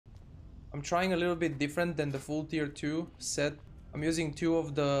I'm trying a little bit different than the full tier 2 set. I'm using 2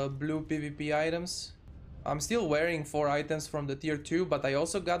 of the blue PvP items. I'm still wearing 4 items from the tier 2, but I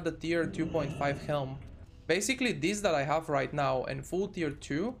also got the tier 2.5 helm. Basically this that I have right now and full tier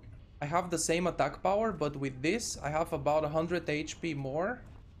 2, I have the same attack power, but with this I have about 100 HP more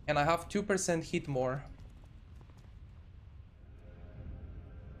and I have 2% hit more.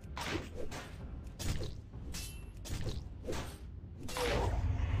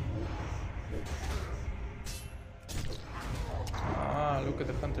 Ah, look at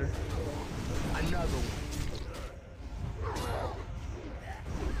the hunter. Another one.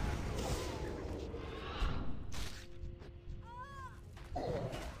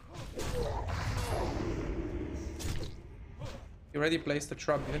 He already placed the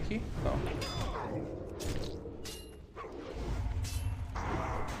trap, didn't he? No.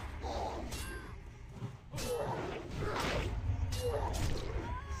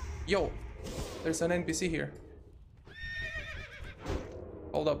 Yo, there's an NPC here.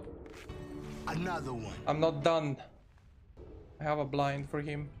 Hold up. Another one. I'm not done. I have a blind for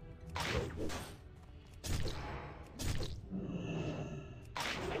him.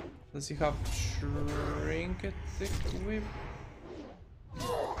 Does he have trinket equip?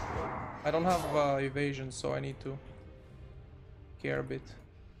 I don't have evasion, so I need to care a bit.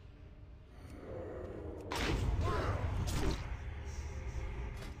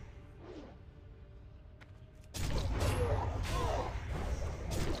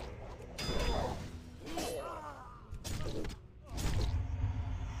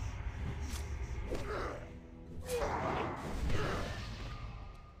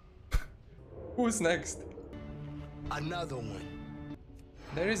 Who's next? Another one.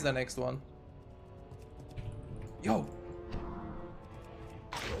 There is the next one. Yo!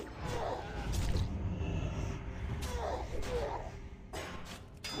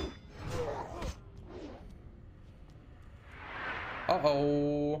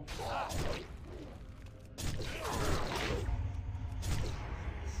 Uh-oh.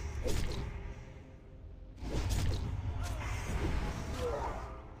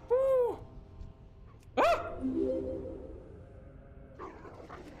 Woo! Ah!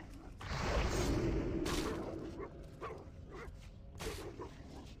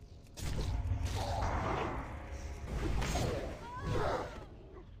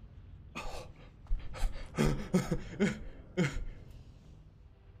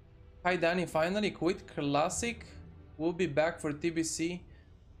 Hi Danny, finally quit Classic. We'll be back for TBC.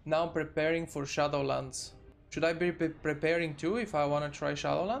 Now preparing for Shadowlands. Should I be preparing too if I want to try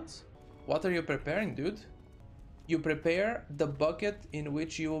Shadowlands? What are you preparing, dude? You prepare the bucket in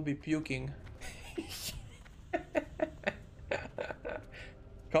which you will be puking.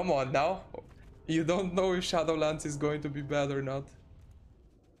 Come on now. You don't know if Shadowlands is going to be bad or not.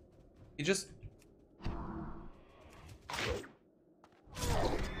 You just...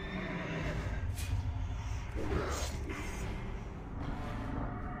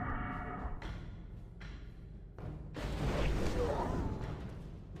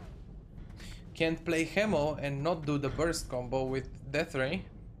 Can't play Hemo and not do the burst combo with Death Ray.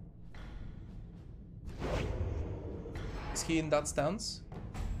 Is he in that stance?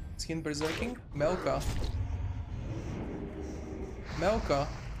 Is he in berserking? Melka. Melka.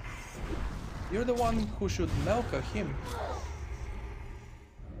 You're the one who should Melka him.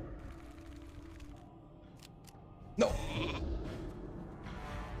 No!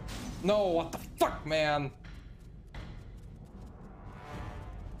 No, what the fuck, man?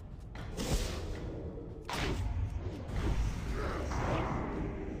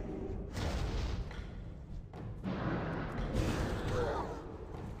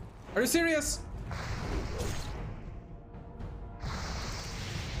 Are you serious?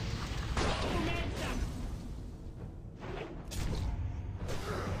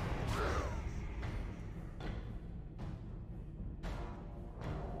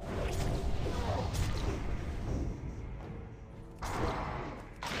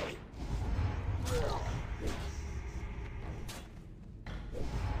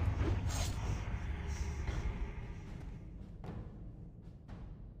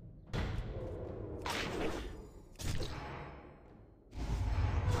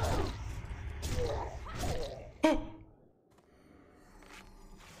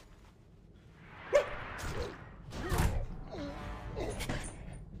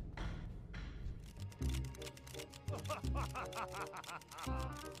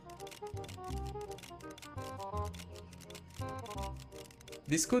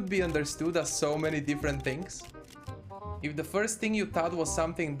 This could be understood as so many different things. If the first thing you thought was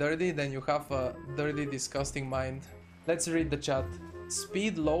something dirty, then you have a dirty, disgusting mind. Let's read the chat.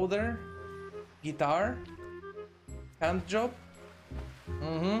 Speed loader Guitar? Hand job?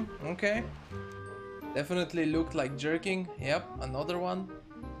 Mm-hmm, okay. Definitely looked like jerking. Yep, another one.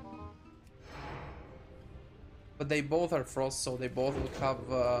 But they both are frost, so they both would have...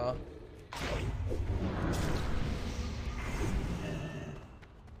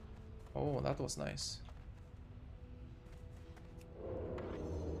 Oh, that was nice.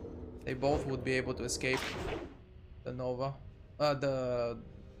 They both would be able to escape the Nova. The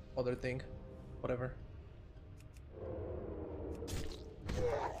other thing. Whatever.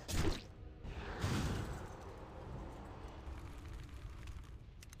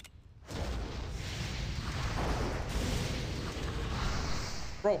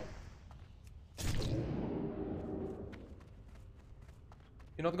 Bro.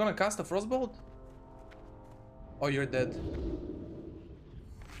 You're not gonna cast a frostbolt? Oh, you're dead.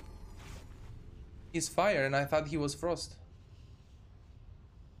 He's fire and I thought he was frost.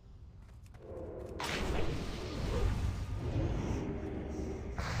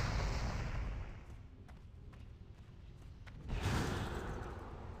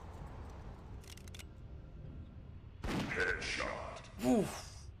 Headshot. Oof.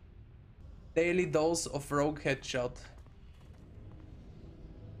 Daily dose of rogue headshot.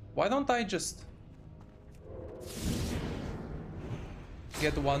 Why don't I just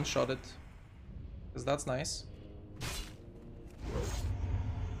get one-shotted? Because that's nice.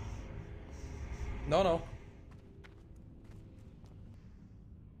 No.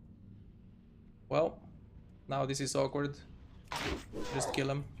 Well, now this is awkward. Just kill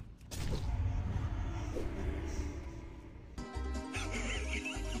him.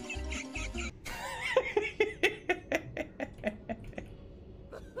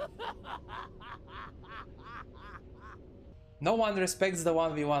 No one respects the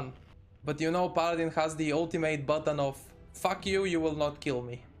 1v1. But you know Paladin has the ultimate button of fuck you, you will not kill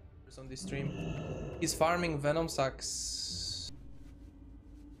me. On this stream. He's farming venom sacks.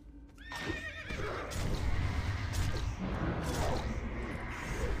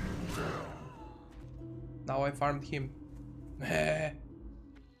 Now I farmed him.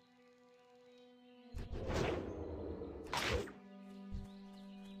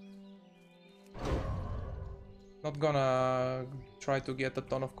 Not gonna try to get a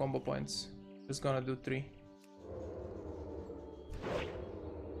ton of combo points. Just gonna do 3.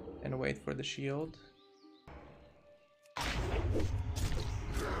 And wait for the shield.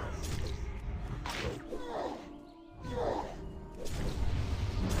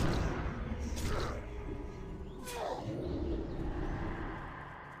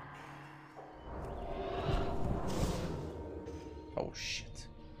 Oh shit.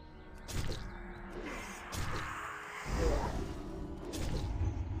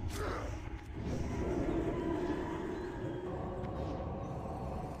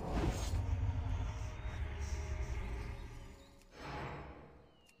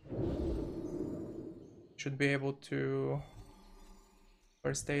 Should be able to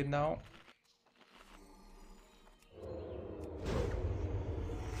first aid now.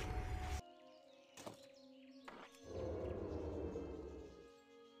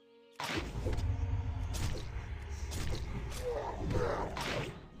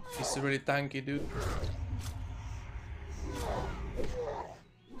 He's really tanky, dude.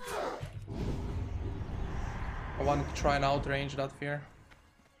 I wanted to try and outrange that fear.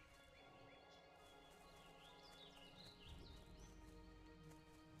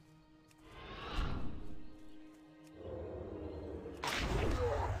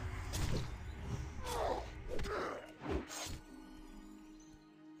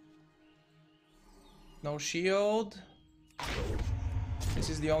 No shield. This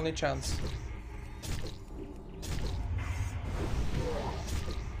is the only chance.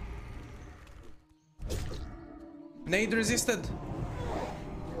 Nade resisted.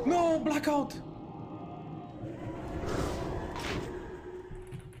 No, blackout.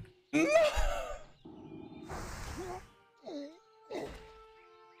 No.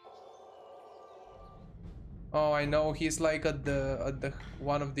 Oh, I know. He's like at the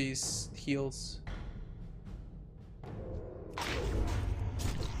one of these heals.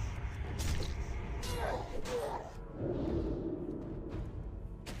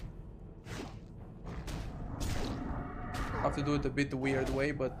 Have to do it a bit weird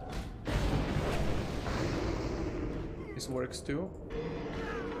way, but this works too.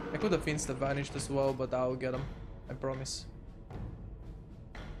 I could have insta vanished as well, but I'll get him. I promise.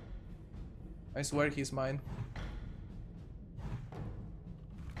 I swear he's mine.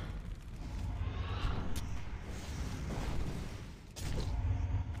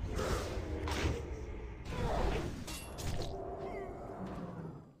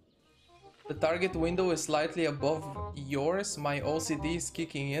 The target window is slightly above yours. My OCD is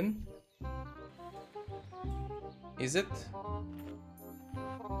kicking in. Is it?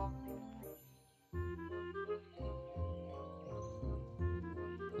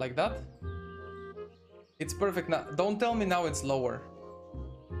 Like that? It's perfect now. Don't tell me now it's lower.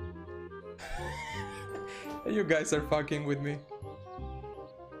 You guys are fucking with me.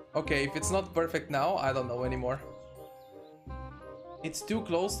 Okay, if it's not perfect now, I don't know anymore. It's too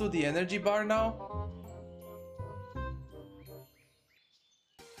close to the energy bar now.